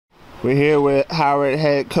We're here with Howard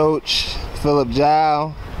head coach Phillip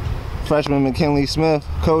Gyau, freshman McKinley Smith.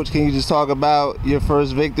 Coach, can you just talk about your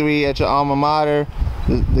first victory at your alma mater,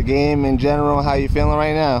 the game in general, how you feeling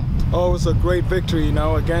right now? Oh, it was a great victory,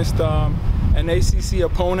 against an ACC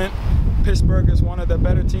opponent. Pittsburgh is one of the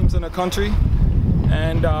better teams in the country,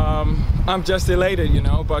 and I'm just elated,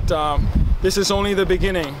 but this is only the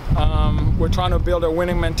beginning. We're trying to build a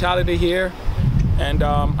winning mentality here, and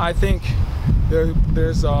I think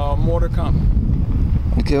there's more to come.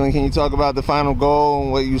 McKinley, can you talk about the final goal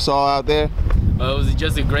and what you saw out there? It was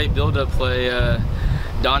just a great build-up play.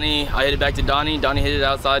 Donnie, I hit it back to Donnie. Donnie hit it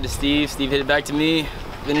outside to Steve. Steve hit it back to me.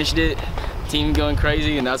 Finished it. Team going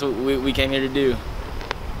crazy, and that's what we came here to do.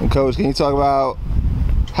 And Coach, can you talk about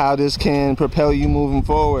how this can propel you moving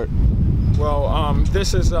forward? Well,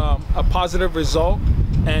 this is a positive result,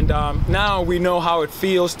 and now we know how it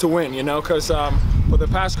feels to win, because for the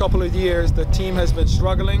past couple of years, the team has been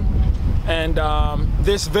struggling, and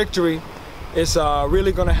this victory is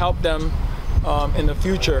really going to help them in the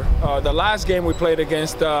future. The last game we played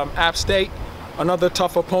against App State, another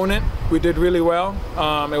tough opponent, we did really well.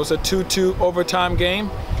 It was a 2-2 overtime game,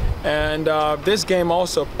 and this game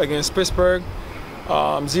also against Pittsburgh,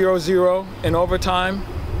 0-0 in overtime,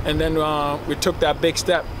 and then we took that big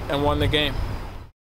step and won the game.